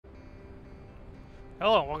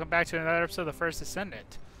Hello, and welcome back to another episode of the first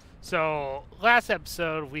Descendant. So, last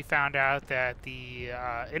episode we found out that the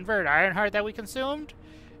inverted Ironheart that we consumed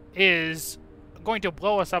is going to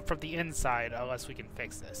blow us up from the inside unless we can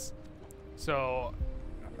fix this. So,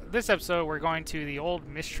 this episode we're going to the old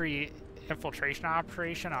mystery infiltration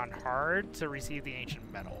operation on hard to receive the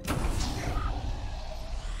ancient metal.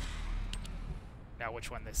 Now, which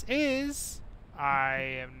one this is,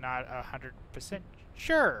 I am not 100%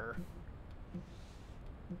 sure.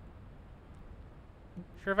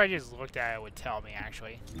 Sure, if I just looked at it, it would tell me,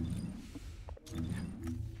 actually.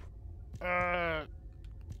 Okay,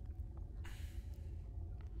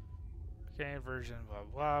 inversion, blah,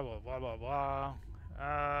 blah, blah, blah, blah,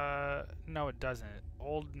 blah. No, it doesn't.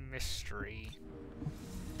 Old mystery.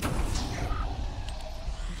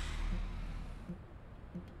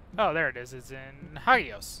 Oh, there it is. It's in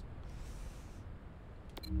Hagios.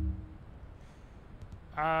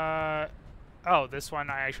 Oh, this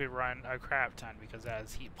one I actually run a crap ton because it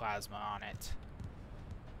has heat plasma on it.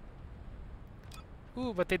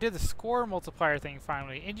 Ooh, but they did the score multiplier thing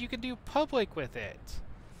finally, and you can do public with it.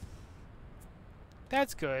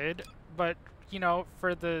 That's good, but, you know,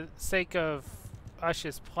 for the sake of us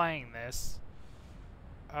just playing this,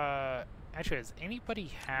 actually, does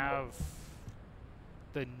anybody have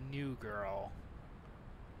the new girl?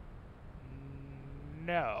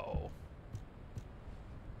 No.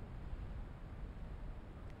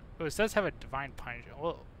 Oh, this does have a divine punch.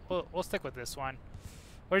 We'll stick with this one.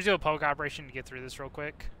 We'll just do a poke operation to get through this real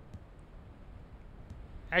quick.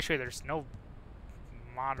 Actually, there's no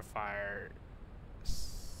modifier.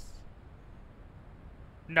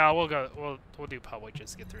 No, we'll do public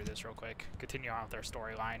just to get through this real quick. Continue on with our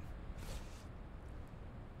storyline.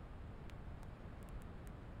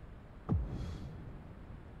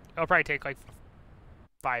 It'll probably take like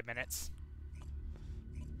 5 minutes.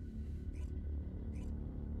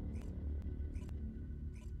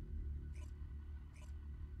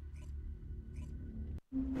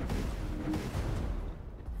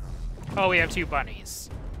 Oh, we have 2 bunnies.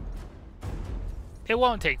 It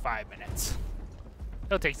won't take 5 minutes.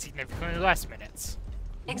 It'll take significantly less minutes.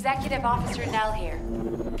 Executive Officer Nell here.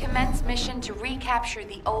 Commence mission to recapture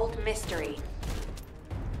the old mystery.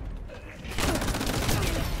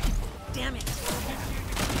 Damn it.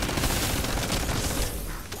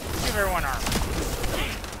 Give everyone armor.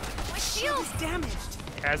 My shield is damaged.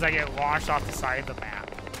 As I get launched off the side of the map.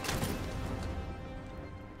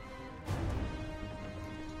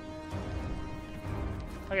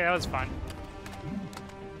 Okay, that was fun.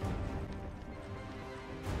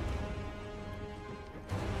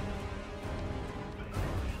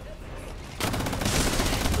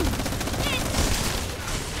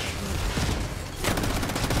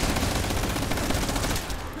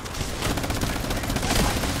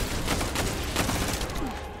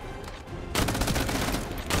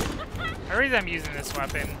 The reason I'm using this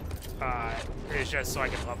weapon is just so I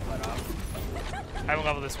can level it up. I haven't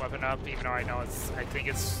leveled this weapon up, even though I know I think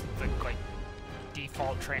it's the like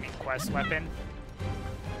default training quest weapon.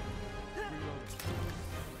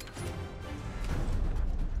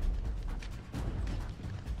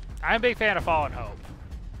 I'm a big fan of Fallen Hope.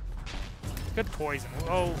 Good poison.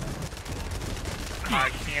 Oh, I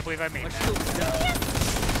can't believe I made that.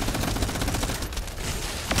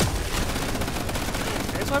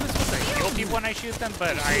 This weapon's supposed to kill people when I shoot them,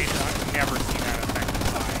 but I never see that effect.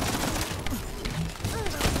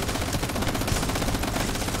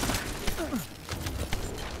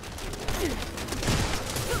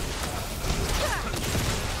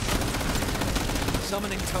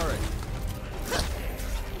 Summoning turret.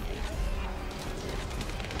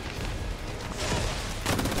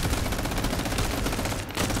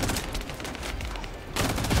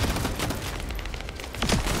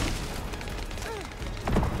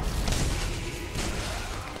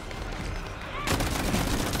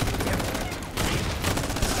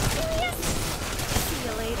 See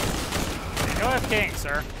you later. Go have king,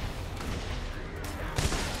 sir.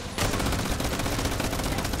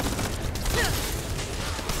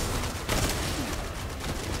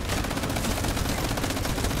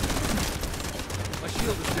 My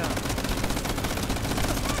shield is down.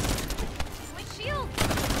 My shield.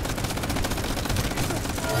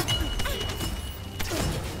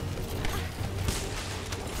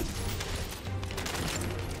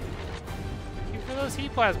 Thank you for those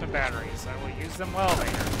heat plasma batteries. I will use them well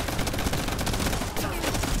later.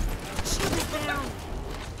 Shield is down.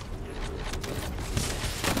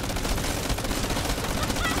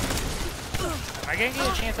 Am I gonna get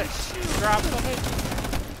a chance to drop something?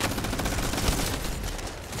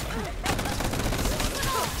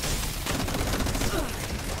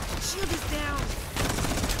 Shield is down.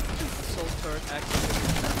 turret activated.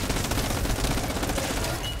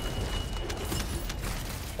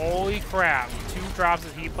 Holy crap. 2 drops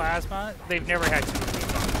of heat plasma? They've never had 2 of these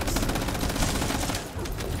on this.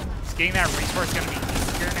 Is getting that resource going to be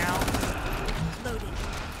easier now? Loading.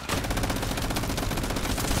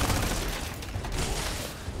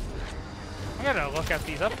 I gotta look at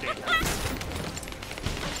these updates.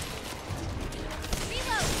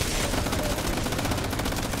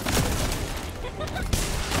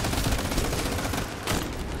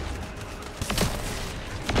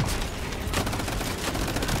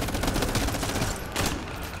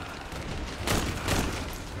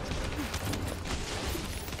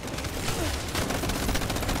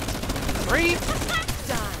 Breathe!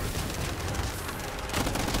 Done.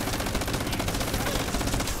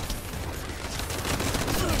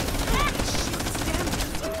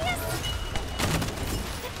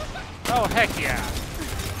 Oh, heck yeah.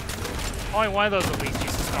 Only one of those elites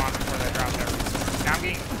used to spawn before they dropped their resource. Now I'm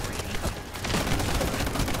getting greedy.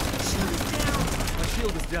 My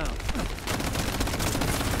shield is down.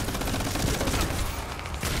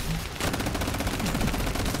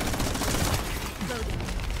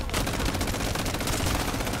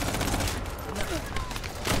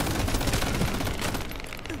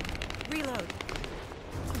 Reload.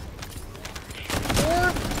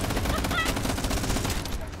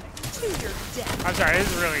 To your death. I'm sorry, this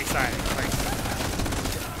is really exciting. Like,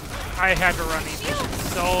 I had to run these missions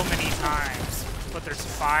so many times, but there's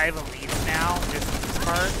 5 elites now. This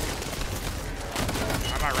part.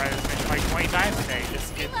 I might run this mission like 20 times a day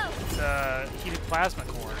just to get the heated plasma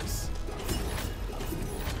cores.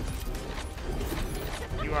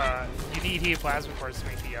 You need heated plasma cores to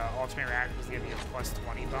make the ultimate reactors give you a plus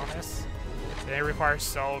 20 bonus. They require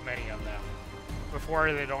so many of them.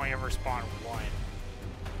 Before, they'd only ever spawn 1.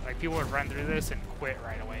 Like, people would run through this and quit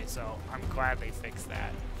right away, so I'm glad they fixed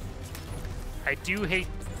that. I do hate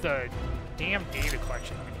the damn data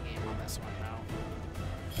collection minigame on this one, though.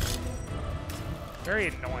 Very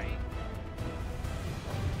annoying.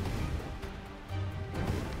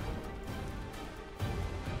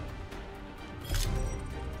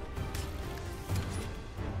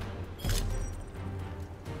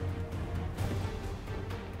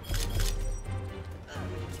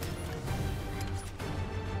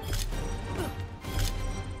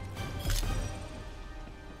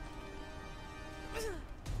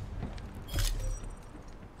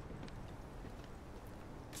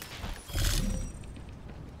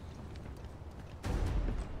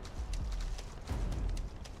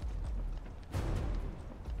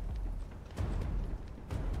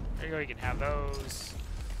 There you go, you can have those.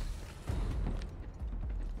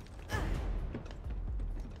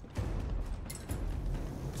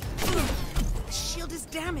 The shield is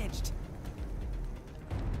damaged.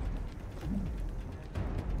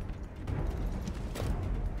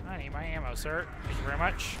 I need my ammo, sir. Thank you very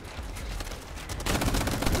much.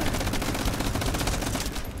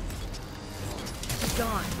 He's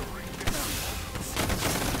gone.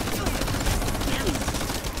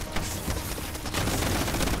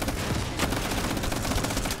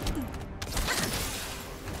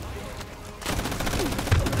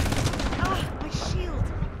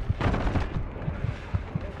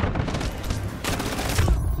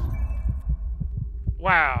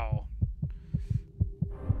 Wow.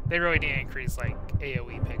 They really need to increase, like,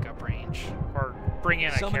 AoE pickup range. Or bring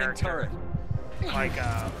in a Summoning character. turret. Like,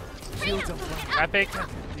 Shields on fire. Epic.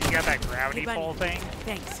 You got that gravity Hey, buddy. pull thing.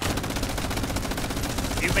 Thanks.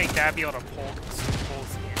 You make that be able to pull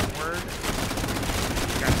inward.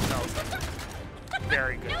 That's a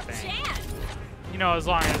very good thing. You know, as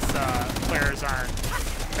long as players aren't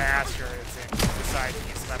bastards and decide to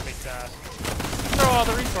use Epic to throw all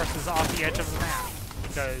the resources off the edge of the map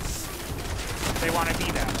because they want to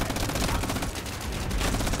be that way.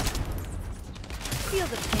 Feel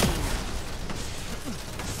the pain.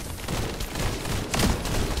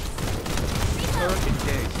 Turret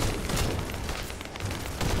engaged.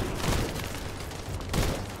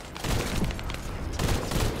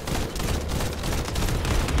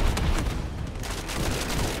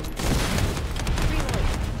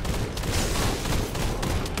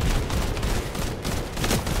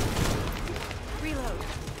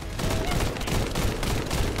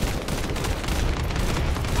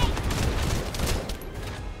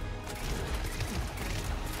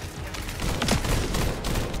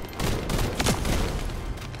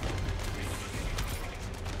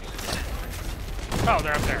 Oh,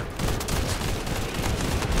 they're up there.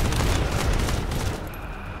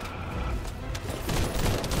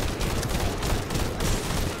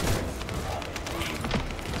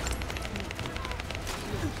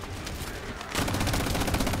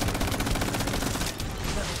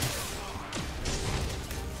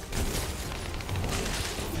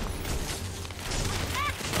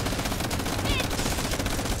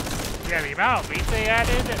 Yeah, the amount of leads they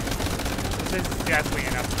added, this is definitely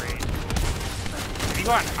an upgrade. If you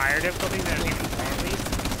go on higher difficulty, then it's even more leads.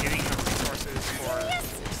 Getting the resources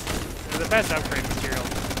for the best upgrade material.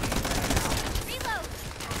 Reload.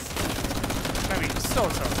 I mean, so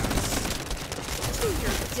nice. To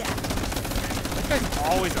your death. This guy's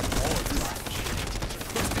always a bullet sponge.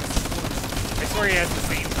 I swear he has the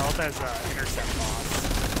same health as Intercept boss.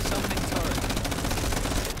 Summoning turret.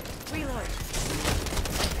 Reload.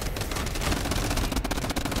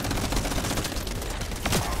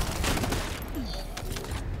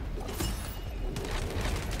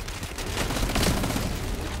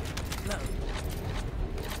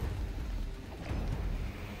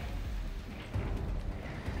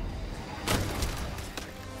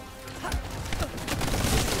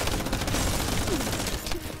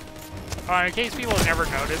 In case people never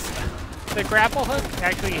noticed, the grapple hook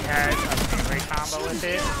actually has a melee combo with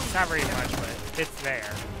it. It's not very much, but it's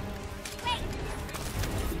there.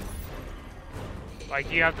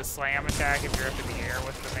 Like, you have the slam attack if you're up in the air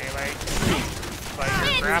with the melee, but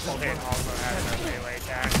your grapple hit also has a melee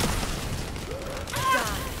attack.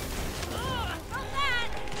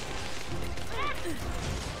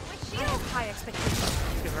 I have high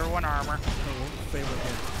expectations. Give everyone armor. I won't favor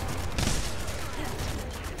him.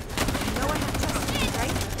 You know I have testing,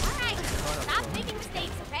 right? Alright, stop making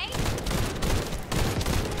mistakes, okay?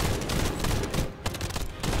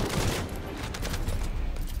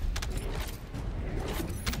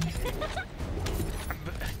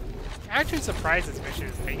 I'm actually surprised this mission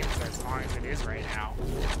is taking us as long as it is right now.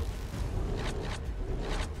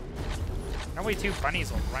 Normally 2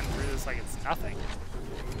 bunnies will run through this like it's nothing.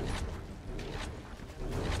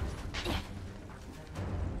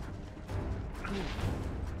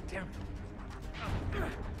 Damn it.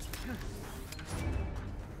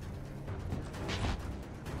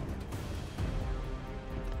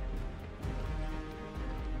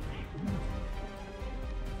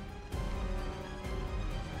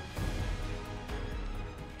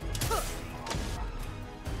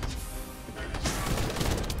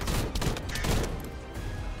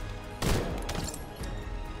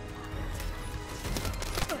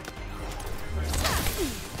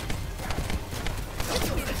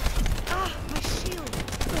 Ah, my shield.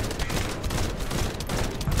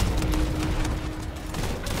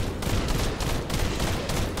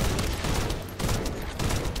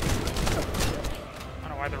 I don't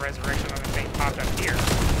know why the resurrection of the thing popped up here.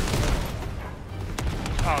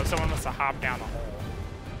 Oh, someone must have hopped down the hole.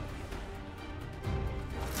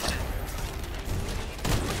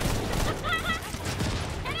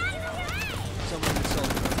 Summoning assault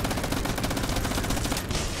turret.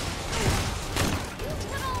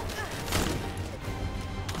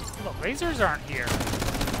 The lasers aren't here.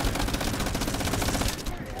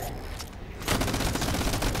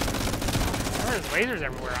 There's lasers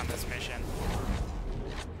everywhere on this mission.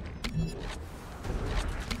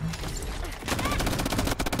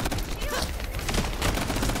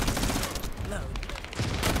 Load.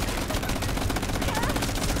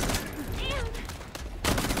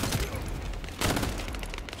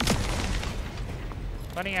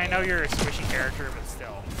 Bunny, I know you're a squishy character, but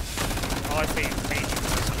still. All I say is made you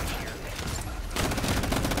more squishier.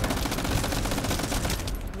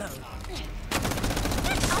 Load.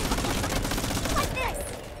 Like this.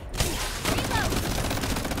 Reload.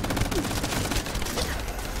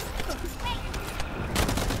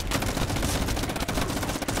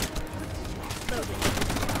 Loaded.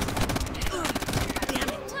 Damn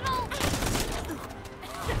it. Little.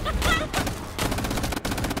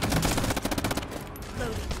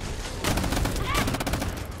 Loading.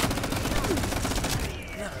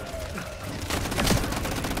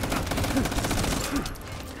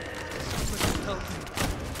 Help me.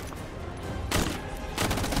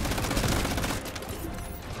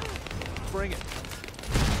 Bring it.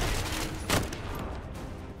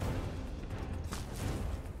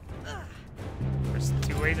 There's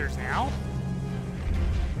 2 lasers now?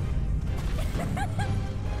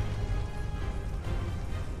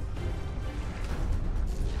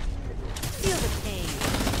 Feel the pain.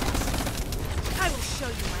 I will show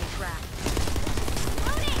you my wrath.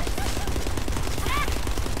 Loading.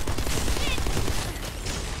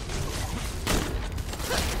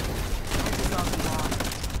 I dissolve you all.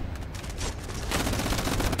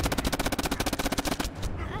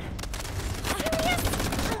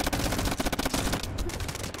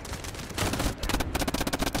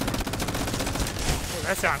 Oh,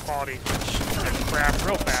 that sound quality just grabbed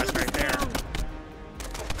real fast right there.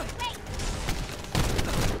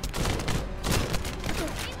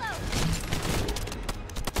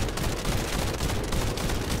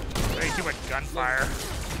 Way too much gunfire.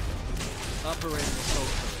 liberating the soul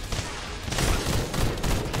current.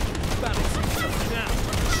 About to see something now.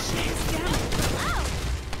 Jeez, damn it.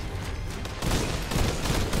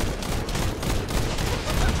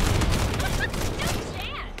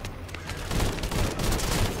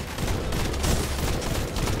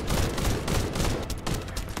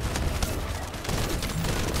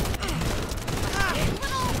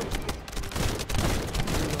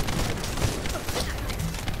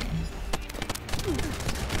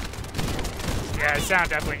 Yeah, sound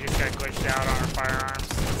definitely just got glitched out on our firearms.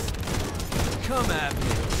 Come at me.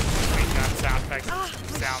 Main gun sound effects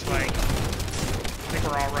sound like. I think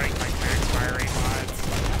we're all running like max fire rate mods.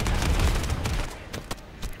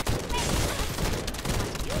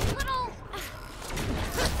 You little...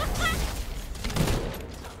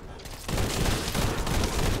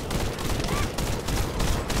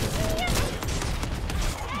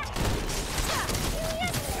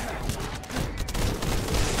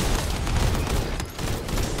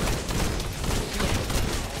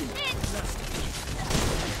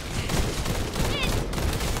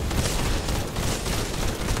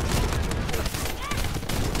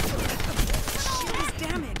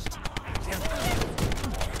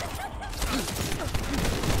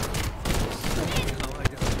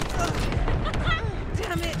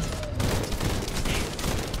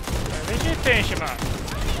 Finish him up.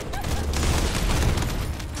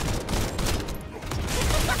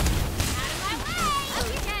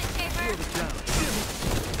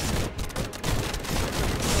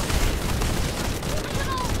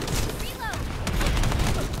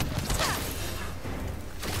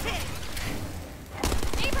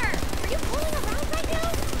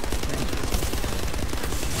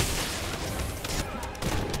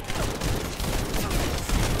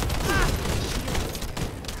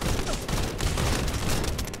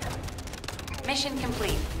 Mission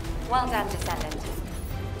complete. Well done, Descendant.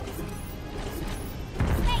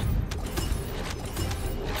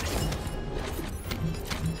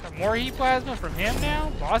 More heat plasma from him now?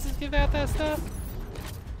 Bosses give out that stuff?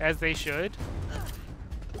 As they should.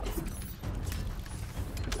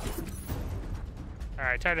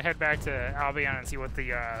 Alright, time to head back to Albion and see what the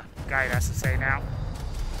guide has to say now.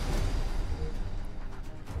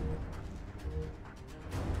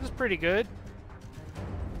 This is pretty good.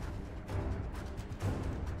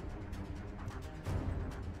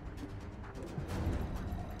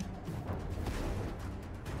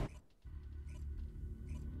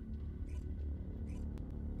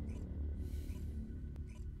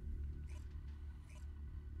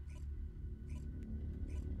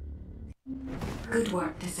 Good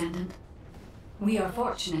work, Descendant. We are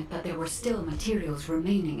fortunate that there were still materials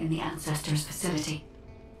remaining in the Ancestors' facility.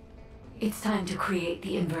 It's time to create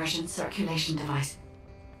the Inversion circulation device.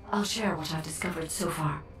 I'll share what I've discovered so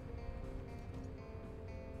far.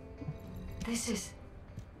 This is...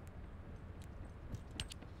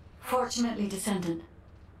 Fortunately, Descendant,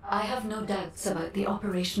 I have no doubts about the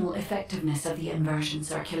operational effectiveness of the Inversion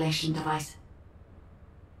circulation device.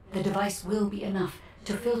 The device will be enough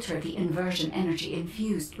to filter the inversion energy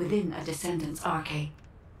infused within a Descendant's arcade.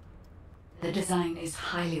 The design is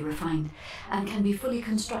highly refined and can be fully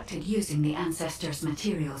constructed using the Ancestors'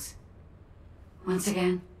 materials. Once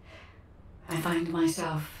again, I find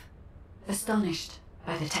myself astonished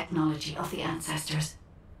by the technology of the Ancestors.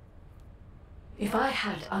 If I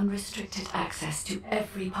had unrestricted access to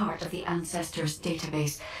every part of the Ancestors'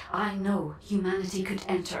 database, I know humanity could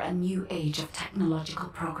enter a new age of technological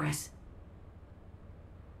progress.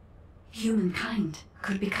 Humankind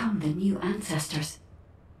could become the new Ancestors.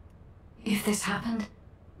 If this happened,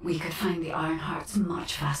 we could find the Iron Hearts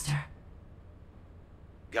much faster.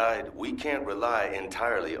 Guide, we can't rely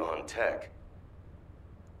entirely on tech.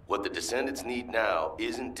 What the Descendants need now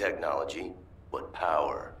isn't technology, but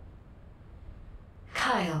power.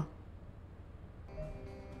 Kyle.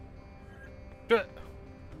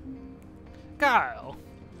 Kyle.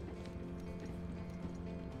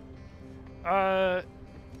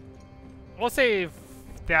 We'll save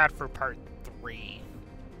that for part 3.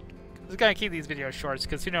 I'm just gonna keep these videos short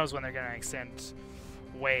because who knows when they're gonna extend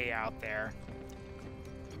way out there.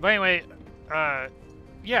 But anyway,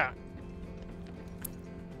 yeah.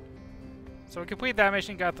 So we completed that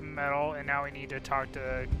mission, got the medal, and now we need to talk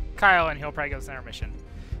to Kyle, and he'll probably give us another mission.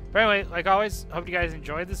 But anyway, like always, hope you guys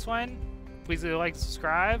enjoyed this one. Please leave a like,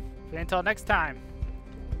 subscribe, and until next time.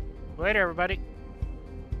 Later, everybody.